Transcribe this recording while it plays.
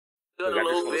Good a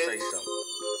little bit.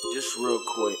 Just real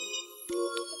quick.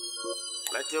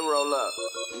 Let them roll up.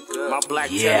 My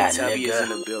black Teletubby is in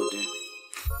the building.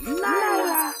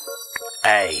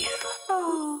 Hey,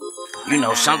 you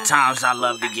know, sometimes I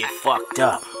love to get fucked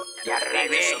up.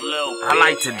 I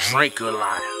like to drink a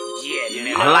lot.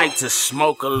 I like to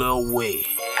smoke a little weed.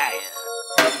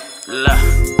 Look,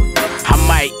 I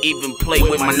might even play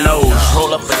with my nose.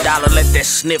 Roll up $1, let that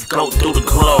sniff go through the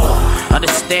glow.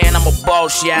 Understand I'm a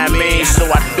boss, yeah, I mean. So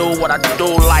I do what I do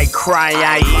like crying,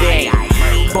 I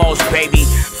think. Boss, baby,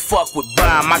 fuck with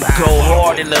bomb. I go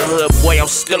hard in the hood, boy, I'm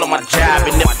still on my job.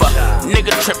 And if a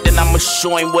nigga trip, then I'ma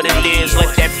show him what it is.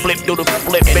 Let that flip do the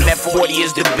flip, and that 40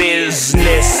 is the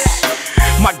business.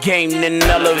 My game then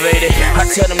elevated. I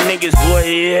tell them niggas, boy,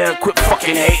 yeah, quit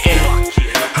fucking hating.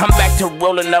 I'm back to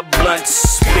rolling up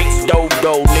blunts. Big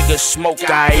dodo, nigga, smoke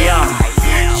I am.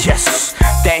 Yes,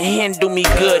 that hand do me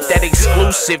good. That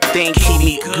exclusive thing keep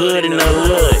me good in the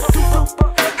hood.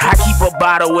 I keep a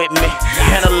bottle with me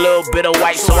and a little bit of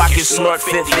white so I can snort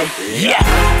 50. Yeah.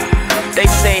 They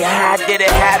say, how did it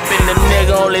happen? The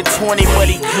nigga only 20, but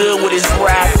he good with his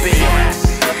rapping.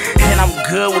 And I'm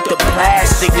good with the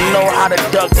plastic. Know how to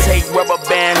duct tape, rubber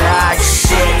band, hot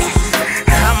shit.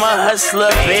 I'm a hustler,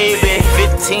 baby.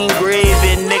 15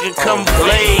 gravy, nigga, come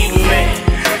play me.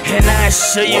 And I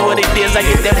show you what it is. I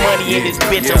get that money in this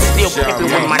bitch. I'm still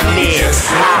pimping with my niggas.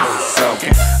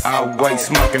 Soaking, always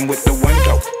smoking with the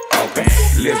window open.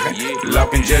 Living,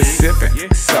 loving, just sipping.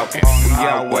 Soaking, we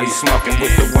always smoking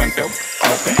with the window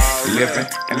open. Living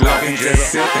and loving,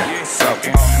 just sipping.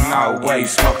 Soaking,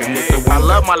 always smoking with the window. I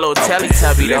love my little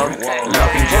Teletubby though.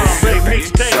 Loving, just sipping.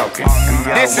 Soaking,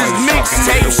 this is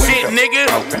mixtape shit, nigga.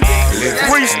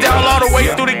 Freestyle all the way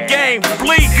through the game.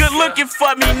 Bleed good looking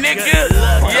for me, nigga.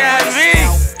 Yeah, I mean.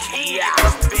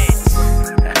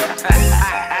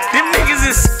 Them niggas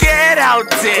is scared out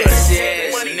there.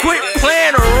 Quit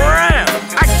playing around.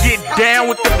 I get down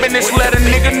with the business, let a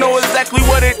nigga know exactly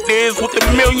what it is with the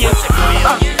millions.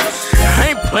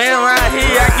 I ain't playing around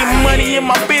here. I get money and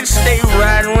my bitch stay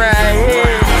riding right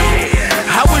here.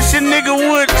 I wish a nigga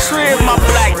would trip my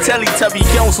black Teletubby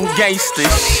on some gangster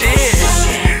shit.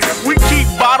 We keep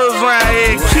bottles around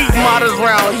here, keep models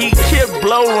around here, keep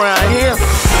blow around here.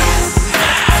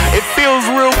 It feels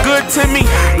real good to me.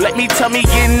 Let me tell me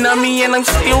getting on me and I'm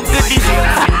still good.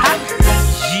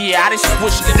 Yeah, I just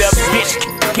switched it up, bitch.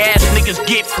 Cash niggas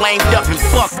get flamed up and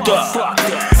fucked up.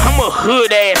 I'm a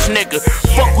hood ass nigga.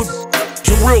 Fuck with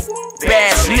real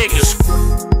bass niggas.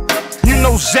 You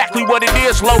know exactly what it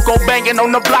is. Loco banging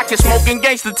on the block and smoking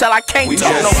gangster till I can't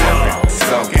talk no more.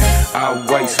 Soaking,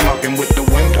 always smoking with the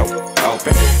window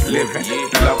open. Living,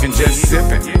 loving, just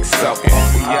sipping. Soaking,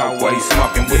 we always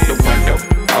smoking with the window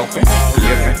open.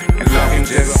 Living and loving,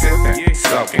 just sipping.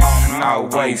 Soaking,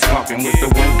 always smoking with the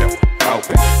window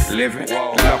open. Living,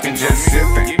 loving, just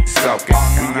sipping. Soaking,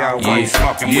 we always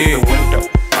smoking with the window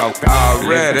open.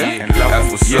 Already,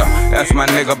 that's what's up. That's my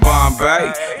nigga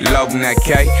Bombay. Loading that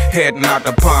K, heading out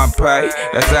to Bombay.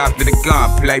 That's after the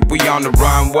gunplay. We on the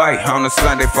runway on a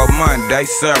Sunday for Monday,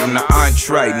 serving the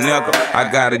entree, nigga.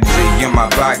 I got a G in my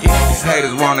pocket. These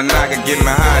haters wanna knock it, get me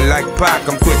high like Pac.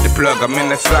 I'm quick to plug, I'm in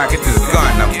the socket. This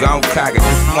gun, I'm gon' cock it.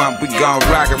 This one, we gon'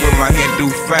 rock it with my Hindu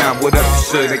fam. What up,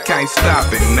 shit, they can't stop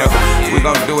it, nigga. We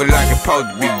gon' do it like it's supposed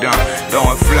to be done.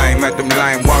 Throwing flame at them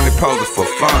lame, wanted poses for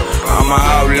fun. I'm a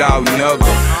outlaw, nigga.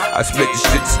 I split the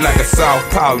shit just like a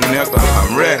southpaw, nigga.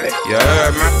 I'm ready, you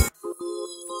heard me?